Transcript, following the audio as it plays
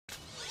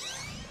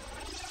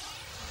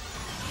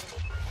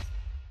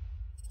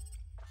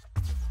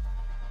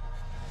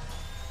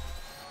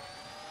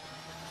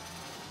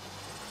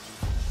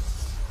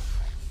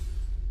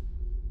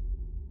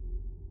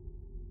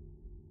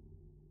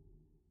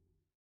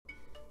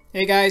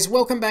Hey guys,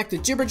 welcome back to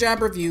Jibber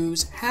Jab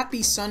Reviews.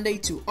 Happy Sunday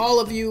to all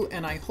of you,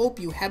 and I hope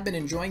you have been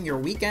enjoying your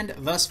weekend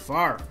thus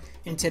far.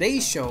 In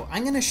today's show,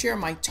 I'm going to share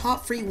my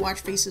top free watch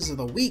faces of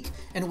the week,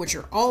 and which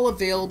are all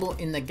available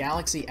in the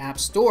Galaxy App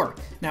Store.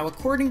 Now,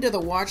 according to the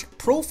watch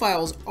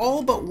profiles,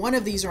 all but one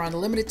of these are on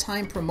limited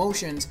time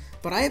promotions,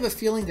 but I have a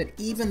feeling that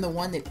even the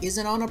one that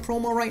isn't on a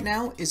promo right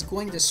now is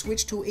going to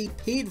switch to a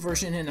paid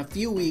version in a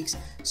few weeks.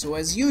 So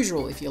as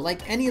usual, if you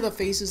like any of the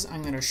faces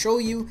I'm going to show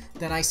you,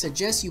 then I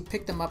suggest you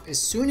pick them up as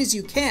soon as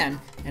you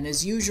can. And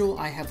as usual,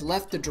 I have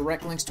left the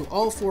direct links to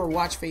all 4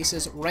 watch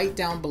faces right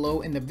down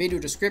below in the video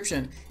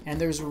description.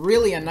 And there's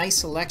really a nice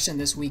selection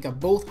this week of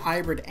both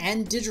hybrid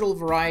and digital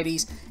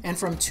varieties, and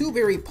from 2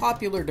 very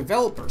popular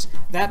developers,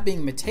 that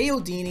being Matteo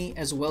Dini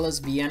as well as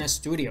VIENNA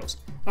Studios.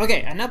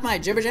 Okay, enough my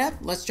jibber jab,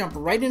 let's jump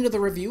right into the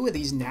review of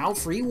these now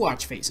free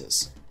watch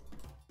faces.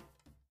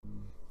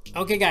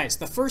 Okay guys,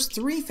 the first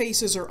 3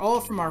 faces are all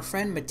from our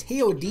friend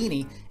Matteo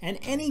Dini, and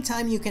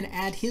anytime you can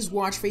add his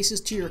watch faces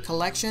to your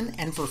collection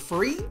and for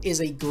free is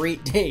a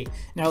great day.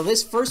 Now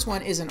this first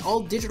one is an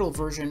all digital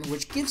version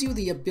which gives you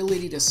the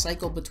ability to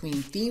cycle between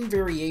theme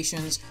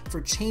variations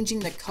for changing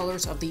the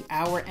colors of the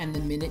hour and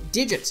the minute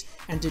digits.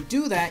 And to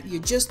do that, you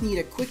just need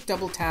a quick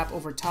double tap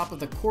over top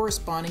of the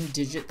corresponding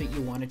digit that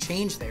you want to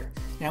change there.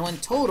 Now in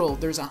total,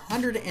 there's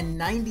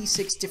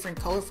 196 different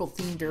colorful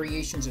theme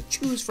variations to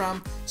choose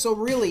from, so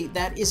really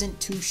that isn't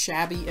too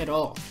shabby at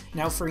all.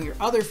 Now for your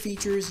other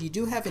features, you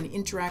do have an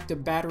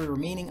interactive battery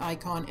remaining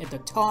icon at the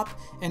top,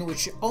 and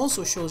which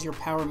also shows your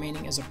power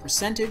remaining as a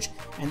percentage,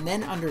 and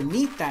then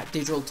underneath that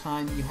digital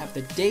time you have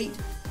the date,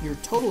 your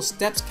total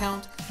steps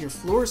count, your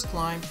floors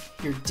climbed,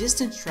 your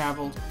distance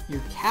traveled,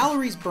 your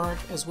calories burnt,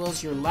 as well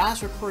as your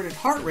last recorded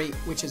heart rate,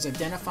 which is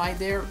identified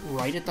there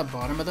right at the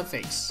bottom of the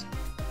face.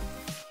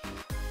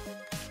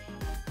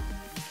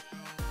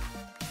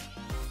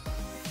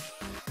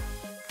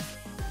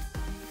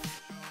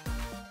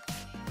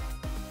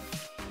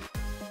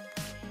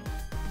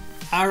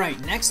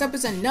 Alright, next up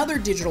is another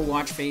digital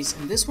watch face,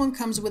 and this one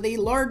comes with a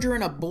larger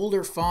and a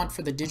bolder font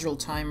for the digital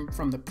time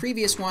from the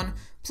previous one,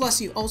 plus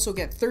you also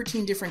get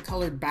 13 different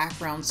colored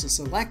backgrounds to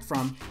select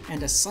from, and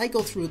to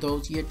cycle through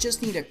those you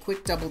just need a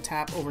quick double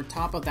tap over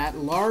top of that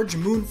large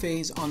moon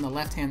phase on the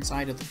left hand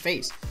side of the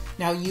face.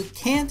 Now you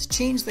can't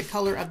change the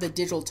color of the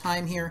digital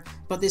time here,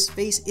 but this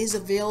face is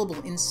available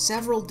in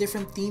several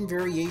different theme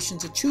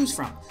variations to choose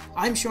from.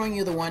 I'm showing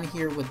you the one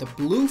here with the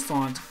blue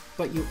font,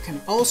 but you can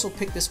also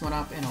pick this one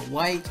up in a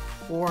white,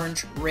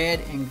 orange,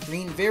 red, and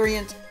green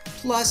variant.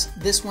 Plus,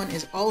 this one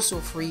is also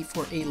free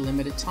for a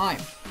limited time.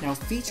 Now,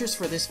 features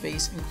for this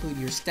face include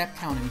your step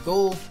count and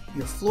goal,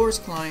 your floors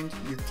climbed,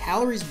 your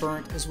calories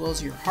burnt, as well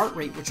as your heart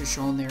rate, which is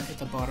shown there at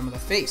the bottom of the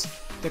face.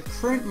 The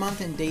current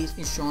month and date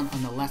is shown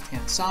on the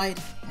left-hand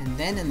side, and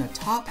then in the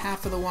top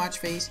half of the watch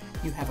face,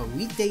 you have a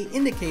weekday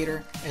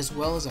indicator as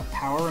well as a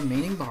power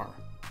remaining bar.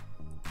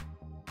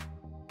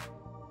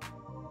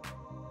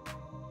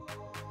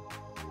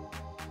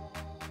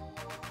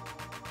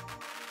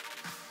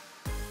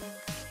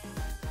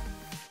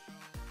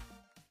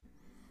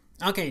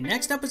 Okay,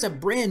 next up is a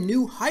brand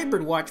new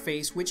hybrid watch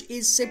face, which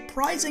is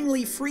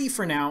surprisingly free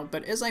for now,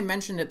 but as I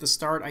mentioned at the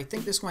start, I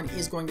think this one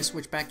is going to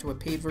switch back to a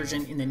paid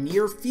version in the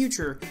near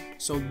future,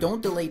 so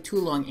don't delay too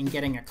long in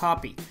getting a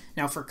copy.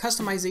 Now for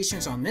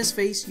customizations on this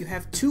face, you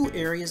have 2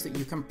 areas that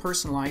you can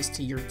personalize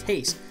to your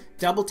taste.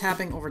 Double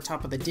tapping over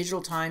top of the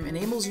digital time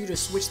enables you to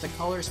switch the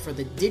colors for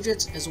the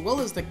digits as well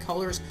as the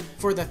colors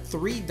for the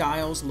 3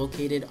 dials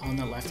located on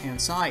the left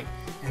hand side.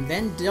 And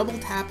then double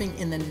tapping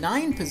in the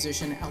 9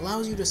 position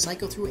allows you to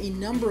cycle through a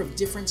number of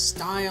different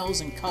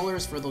styles and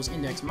colors for those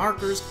index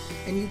markers,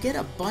 and you get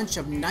a bunch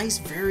of nice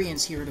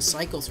variants here to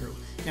cycle through.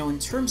 Now in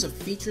terms of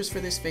features for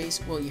this face,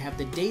 well, you have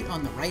the date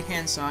on the right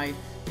hand side,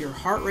 your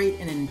heart rate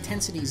and an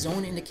intensity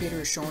zone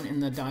indicator is shown in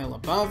the dial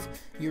above,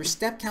 your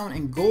step count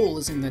and goal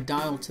is in the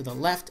dial to the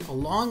left,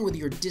 along with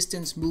your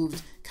distance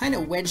moved kind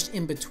of wedged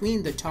in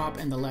between the top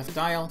and the left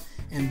dial,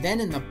 and then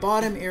in the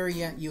bottom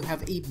area you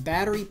have a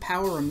battery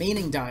power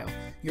remaining dial.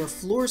 Your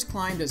floors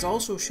climbed is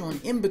also shown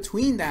in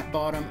between that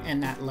bottom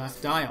and that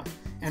left dial.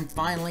 And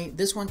finally,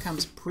 this one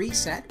comes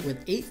preset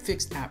with 8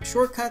 fixed app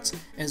shortcuts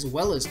as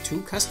well as 2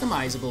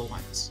 customizable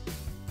ones.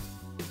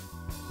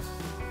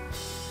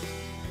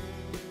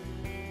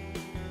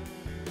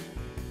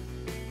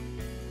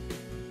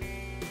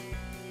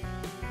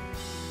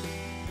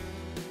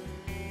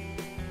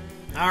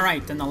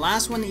 Alright, then the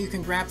last one that you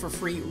can grab for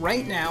free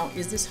right now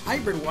is this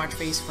hybrid watch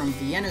face from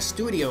VIENNA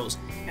Studios.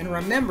 And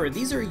remember,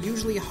 these are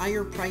usually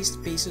higher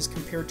priced faces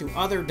compared to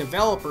other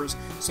developers,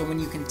 so when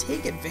you can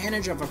take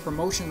advantage of a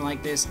promotion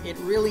like this, it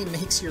really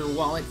makes your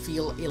wallet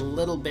feel a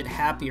little bit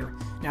happier.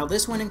 Now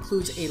this one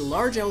includes a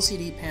large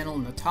LCD panel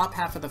in the top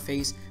half of the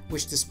face,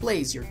 which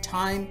displays your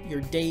time,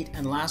 your date,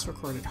 and last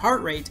recorded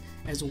heart rate,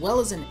 as well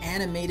as an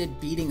animated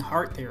beating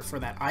heart there for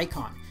that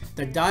icon.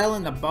 The dial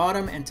in the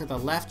bottom and to the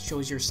left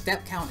shows your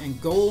step count and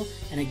goal,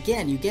 and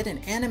again you get an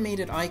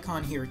animated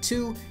icon here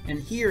too, and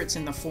here it's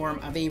in the form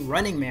of a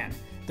running man.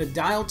 The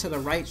dial to the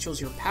right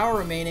shows your power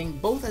remaining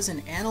both as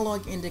an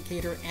analog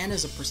indicator and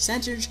as a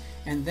percentage,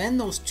 and then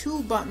those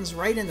two buttons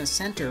right in the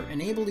center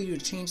enable you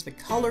to change the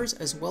colors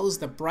as well as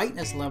the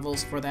brightness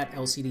levels for that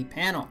LCD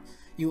panel.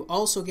 You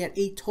also get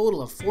a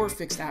total of 4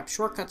 fixed app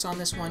shortcuts on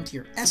this one to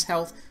your S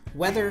Health,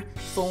 weather,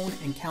 phone,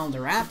 and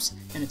calendar apps,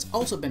 and it's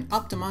also been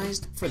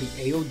optimized for the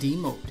AOD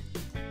mode.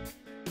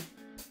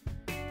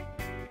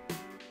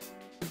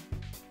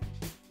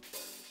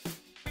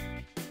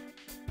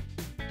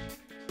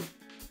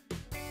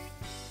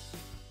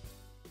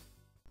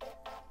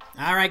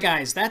 Alright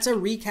guys, that's a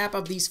recap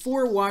of these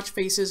 4 watch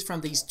faces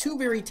from these 2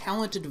 very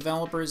talented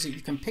developers that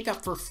you can pick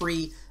up for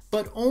free,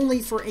 but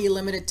only for a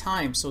limited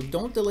time, so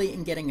don't delay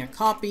in getting a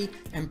copy,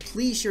 and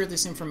please share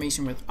this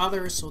information with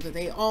others so that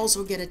they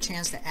also get a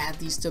chance to add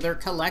these to their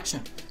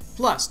collection.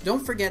 Plus,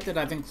 don't forget that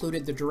I've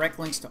included the direct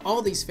links to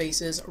all these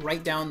faces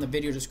right down in the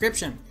video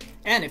description.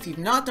 And if you've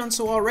not done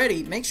so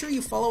already, make sure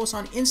you follow us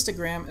on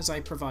Instagram as I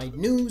provide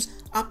news,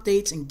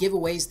 updates, and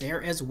giveaways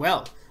there as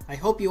well. I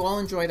hope you all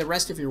enjoy the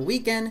rest of your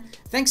weekend.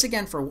 Thanks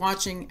again for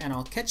watching, and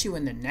I'll catch you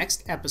in the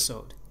next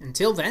episode.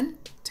 Until then,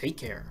 take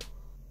care.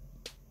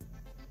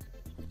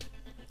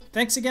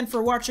 Thanks again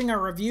for watching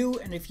our review,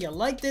 and if you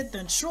liked it,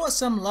 then show us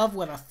some love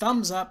with a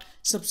thumbs up,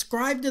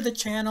 subscribe to the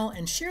channel,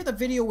 and share the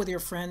video with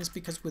your friends,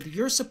 because with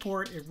your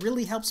support, it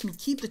really helps me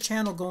keep the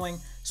channel going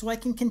so I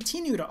can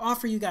continue to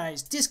offer you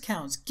guys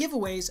discounts,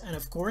 giveaways, and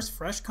of course,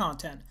 fresh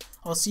content.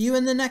 I'll see you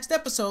in the next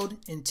episode.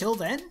 Until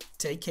then,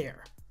 take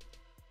care.